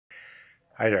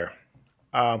Hi there.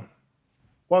 Um,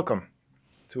 Welcome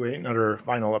to another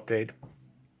vinyl update.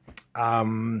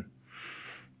 Um,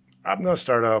 I'm going to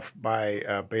start off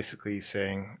by basically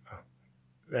saying,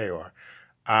 there you are.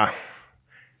 Uh,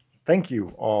 Thank you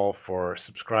all for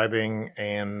subscribing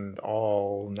and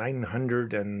all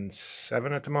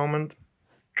 907 at the moment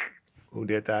who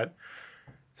did that.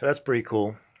 So that's pretty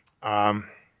cool. Um,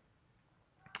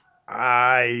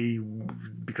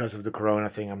 because of the Corona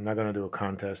thing, I'm not going to do a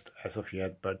contest as of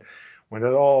yet, but when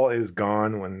it all is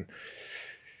gone, when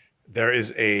there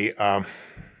is a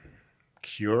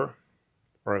cure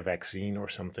or a vaccine or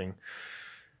something,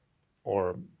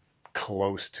 or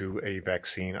close to a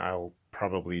vaccine, I'll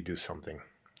probably do something.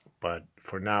 But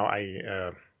for now,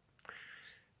 I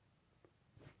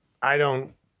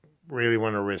don't really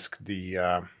want to risk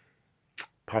the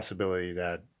possibility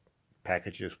that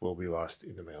packages will be lost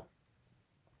in the mail.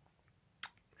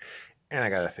 And I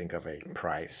gotta think of a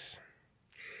price.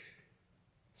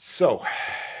 So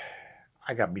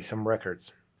I got me some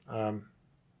records.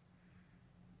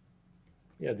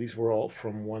 Yeah, these were all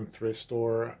from one thrift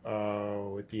store,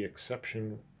 with the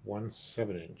exception of one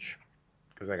 7-inch,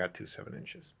 because I got two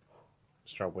 7-inches.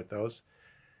 Start with those.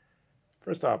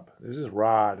 First up, this is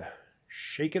Rod.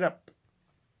 Shake It Up.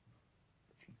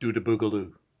 Do the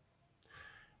Boogaloo.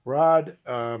 Rod,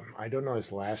 I don't know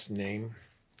his last name,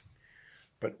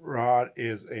 but Rod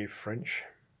is a French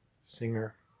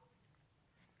singer.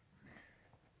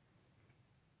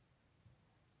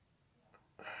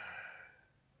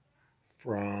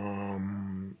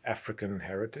 From African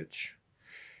heritage.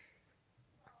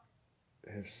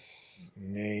 His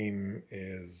name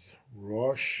is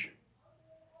Roche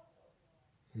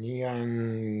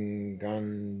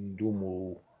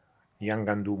Nyangandumu.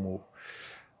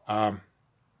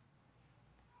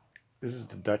 This is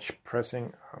the Dutch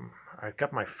pressing. I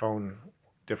got my phone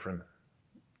different.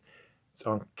 It's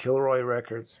on Kilroy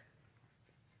Records.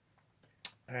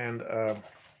 And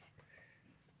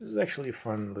this is actually a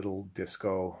fun little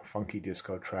funky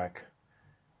disco track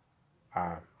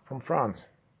from France.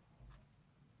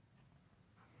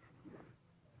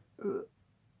 And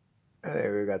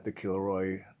there we got the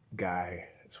Kilroy guy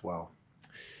as well.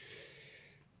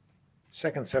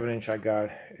 Second 7-inch I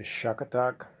got is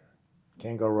Shakatak.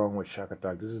 Can't go wrong with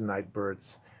Shakatak. This is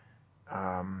Nightbirds,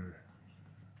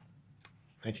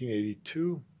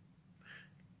 1982.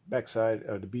 Backside,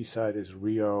 the B side is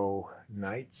Rio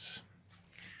Nights.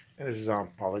 And this is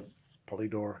on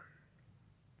Polydor.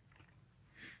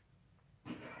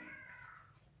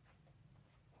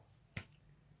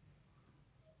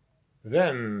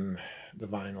 Then the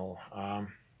vinyl.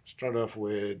 Start off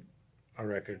with a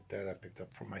record that I picked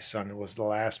up for my son. It was the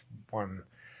last one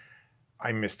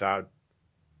I missed out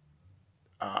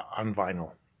on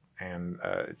vinyl. And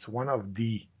it's one of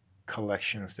the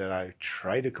collections that I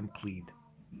try to complete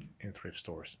in thrift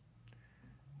stores.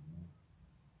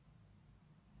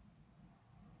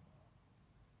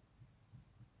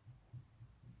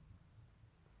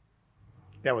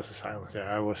 That was the silence there.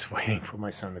 I was waiting for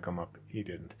my son to come up. He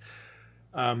didn't.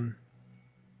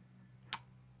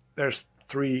 There's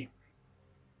three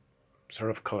sort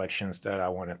of collections that I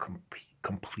want to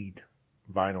complete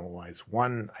vinyl-wise.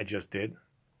 One I just did,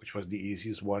 which was the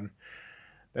easiest one.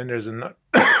 Then there's another,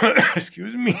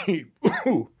 excuse me,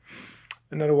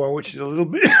 another one which is a little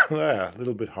bit,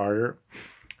 harder,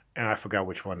 and I forgot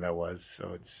which one that was,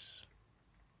 so it's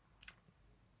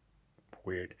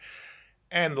weird.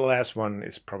 And the last one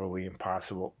is probably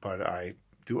impossible, but I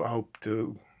do hope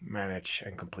to manage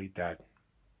and complete that.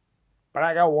 But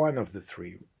I got one of the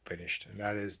three finished, and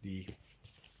that is the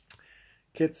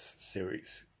Kids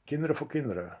series, Kinderen voor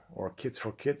Kinderen, or Kids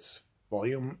for Kids,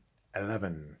 Volume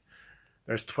 11.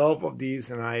 There's 12 of these,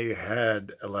 and I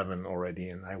had 11 already,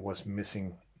 and I was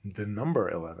missing the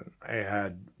number 11. I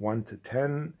had 1 to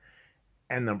 10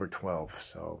 and number 12,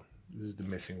 so this is the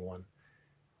missing one.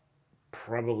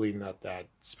 Probably not that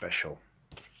special,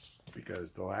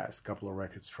 because the last couple of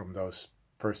records from those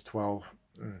first 12,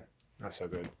 not so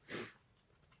good.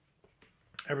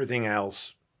 Everything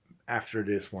else after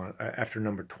this one, after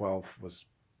number 12, was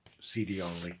CD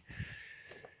only.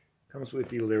 Comes with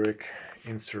the lyric,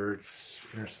 inserts,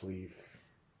 inner sleeve.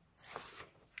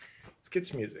 It's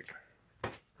kids' music,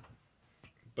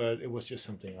 but it was just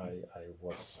something I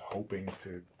was hoping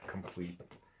to complete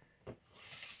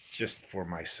just for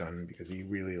my son, because he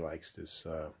really likes this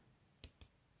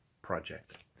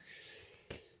project.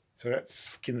 So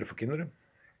that's Kinderen voor Kinderen.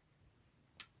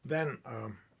 Then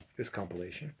this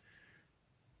compilation,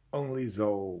 Only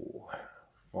Zo,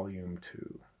 Volume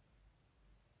 2.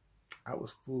 I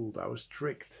was fooled, I was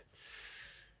tricked.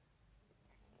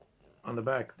 On the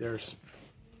back there's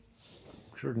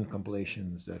certain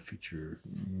compilations that feature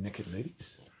naked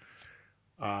ladies.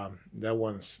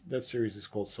 That series is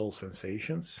called Soul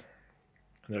Sensations.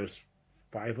 And there's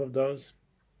 5 of those.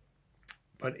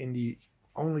 But in the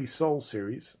only Soul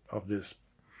series of this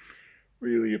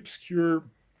really obscure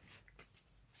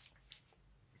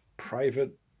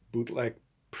private bootleg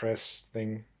press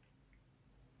thing,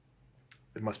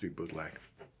 it must be bootleg,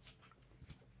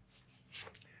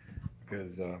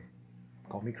 because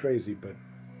call me crazy, but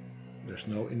there's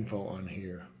no info on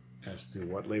here as to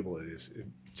what label it is. It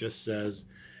just says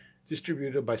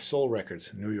distributed by Soul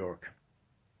Records, New York.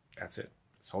 That's it.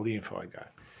 That's all the info I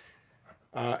got.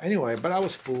 Anyway, but I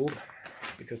was fooled,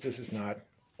 because this is not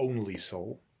only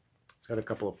soul. It's got a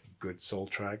couple of good soul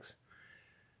tracks,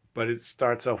 but it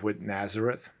starts off with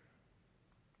Nazareth.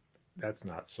 That's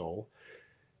not soul.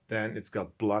 Then it's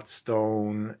got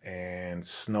Bloodstone and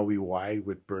Snowy White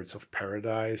with Birds of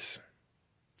Paradise.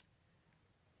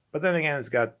 But then again, it's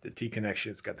got the T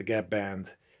Connection, it's got the Gap Band,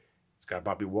 it's got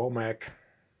Bobby Womack.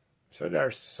 So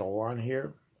there's soul on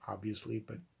here, obviously,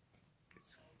 but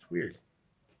it's weird.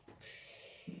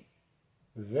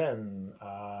 Then,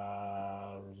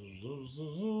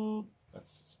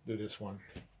 let's do this one.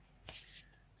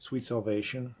 Sweet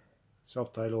Salvation,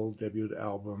 self-titled debut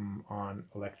album on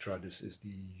Elektra. This is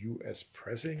the US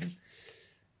pressing.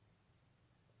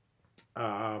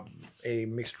 A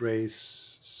mixed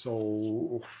race,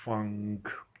 soul, funk,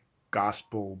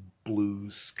 gospel,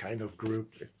 blues kind of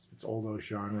group. It's all those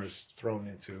genres thrown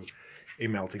into a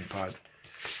melting pot.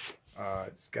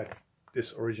 It's got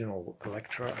this original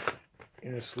Elektra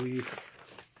in a sleeve.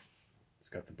 It's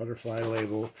got the butterfly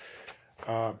label.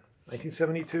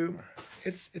 1972.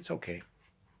 It's okay.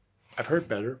 I've heard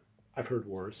better. I've heard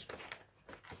worse.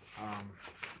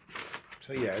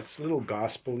 So yeah, it's a little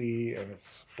gospel-y, and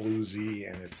it's bluesy,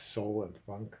 and it's soul and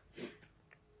funk.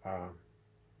 But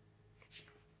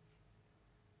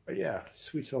yeah,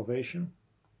 Sweet Salvation.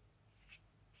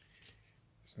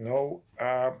 It's not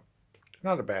a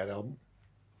bad album.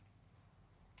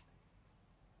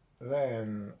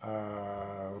 Then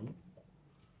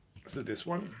let's do this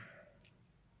one.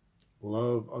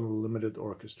 Love Unlimited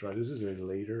Orchestra. This is a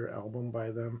later album by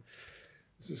them.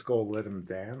 This is called Let 'Em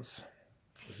Dance.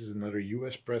 This is another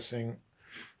US pressing.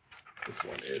 This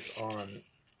one is on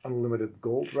Unlimited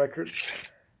Gold Records.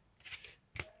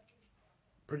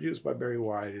 Produced by Barry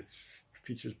White. It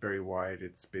features Barry White.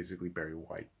 It's basically Barry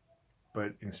White,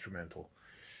 but instrumental.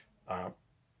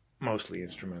 Mostly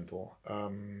instrumental.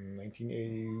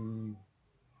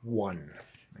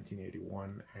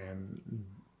 1981. And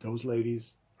those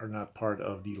ladies are not part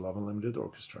of the Love Unlimited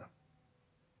Orchestra.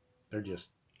 They're just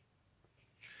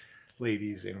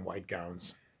ladies in white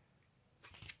gowns.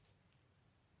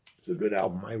 It's a good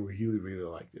album. I really, really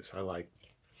like this. I like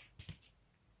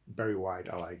Barry White.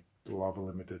 I like Love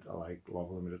Unlimited. I like Love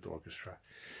Unlimited Orchestra.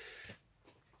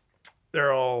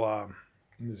 They're all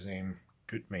in the same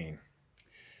good vein.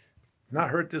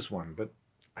 Not heard this one, but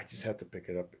I just had to pick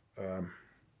it up.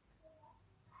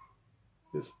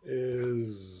 This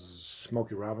is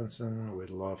Smokey Robinson with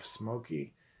Love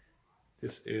Smokey.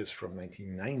 This is from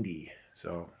 1990,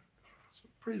 so it's a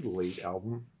pretty late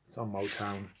album. It's on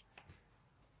Motown.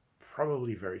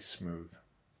 Probably very smooth.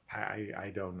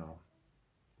 I don't know.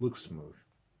 Looks smooth.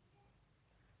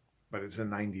 But it's a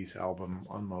 90s album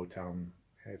on Motown.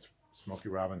 It's Smokey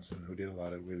Robinson, who did a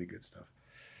lot of really good stuff.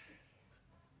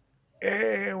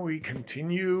 And we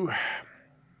continue.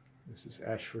 This is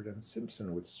Ashford and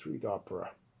Simpson with Street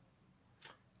Opera.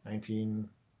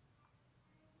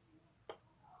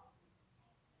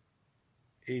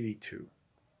 1982.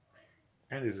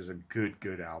 And this is a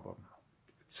good album.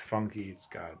 It's funky, it's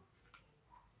got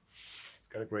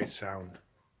a great sound.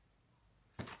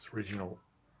 It's original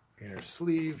inner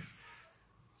sleeve.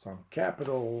 It's on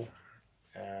Capitol.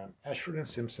 Ashford and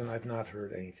Simpson, I've not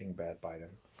heard anything bad by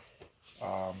them.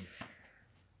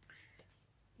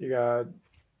 You got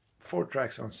 4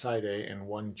 tracks on side A and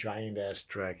 1 giant ass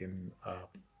track in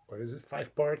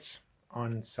 5 parts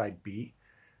on side B.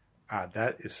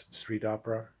 That is Street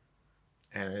Opera,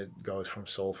 and it goes from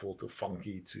soulful to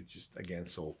funky to just again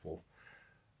soulful,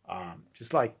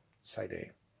 just like side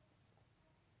A.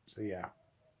 So yeah,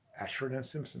 Ashford and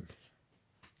Simpson.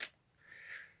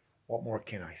 What more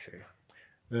can I say?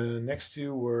 The next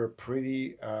 2 were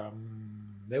pretty,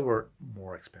 they were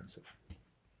more expensive.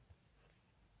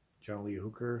 John Lee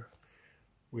Hooker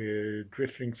with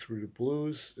Drifting Through the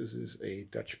Blues. This is a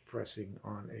Dutch pressing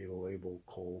on a label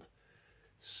called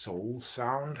Soul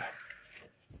Sound.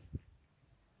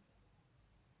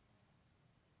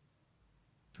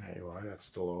 Hey, well, that's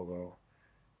the logo.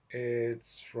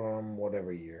 It's from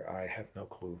whatever year. I have no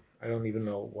clue. I don't even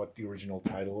know what the original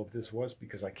title of this was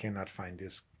because I cannot find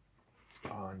this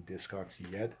on Discogs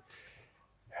yet.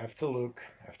 Have to look,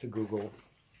 have to Google.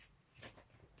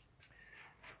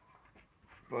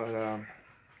 But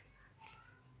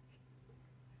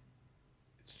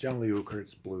it's John Lee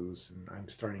Hooker's blues, and I'm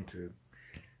starting to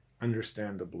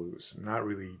understand the blues. Not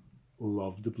really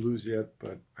love the blues yet,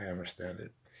 but I understand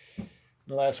it.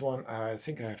 The last one, I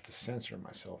think I have to censor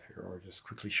myself here or just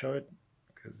quickly show it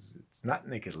because it's not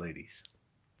Naked Ladies.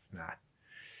 It's not.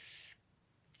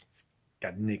 It's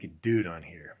got Naked Dude on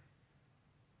here.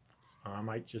 I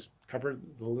might just cover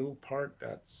the little part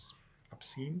that's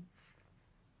obscene.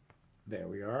 There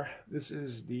we are. This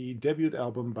is the debut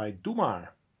album by Doemar,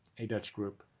 a Dutch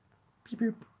group.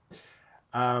 Beep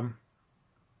boop.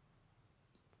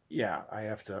 Yeah, I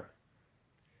have to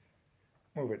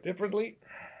move it differently.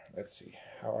 Let's see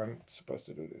how I'm supposed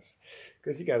to do this.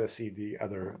 Because you got to see the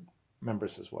other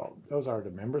members as well. Those are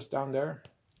the members down there.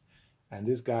 And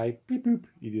this guy, beep boop,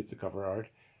 he did the cover art.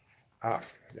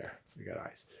 There, we got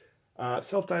eyes.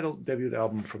 Self-titled debut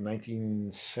album from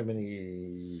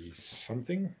 1970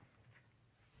 something.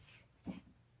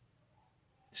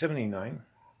 79.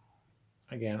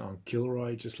 Again on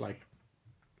Kilroy, just like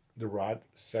the Rod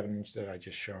 7-inch that I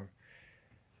just shown.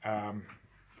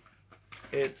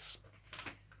 It's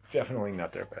definitely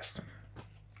not their best.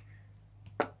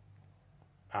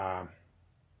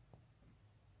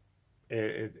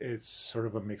 It's sort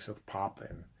of a mix of pop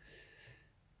and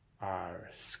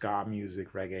ska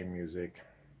music, reggae music,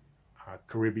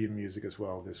 Caribbean music as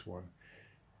well, this one.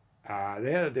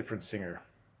 They had a different singer.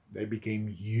 They became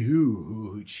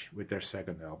huge with their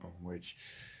second album, which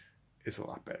is a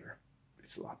lot better.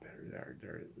 It's a lot better.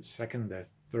 Their second, their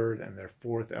third, and their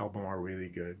fourth album are really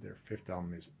good. Their fifth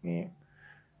album is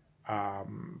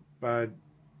but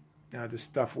the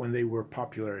stuff when they were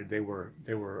popular, they were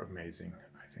amazing,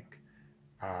 I think.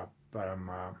 But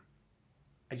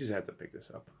I just had to pick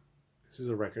this up. This is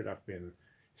a record I've been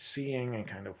seeing and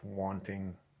kind of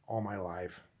wanting all my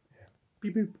life. Yeah.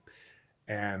 Beep boop.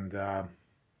 And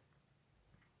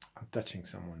I'm touching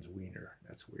someone's wiener.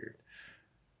 That's weird.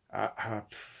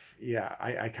 Yeah,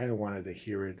 I kind of wanted to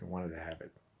hear it and wanted to have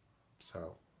it.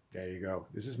 So there you go.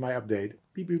 This is my update.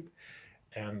 Beep boop.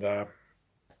 And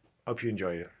hope you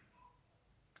enjoyed it.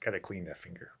 Gotta clean that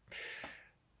finger.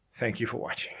 Thank you for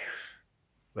watching.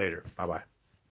 Later. Bye-bye.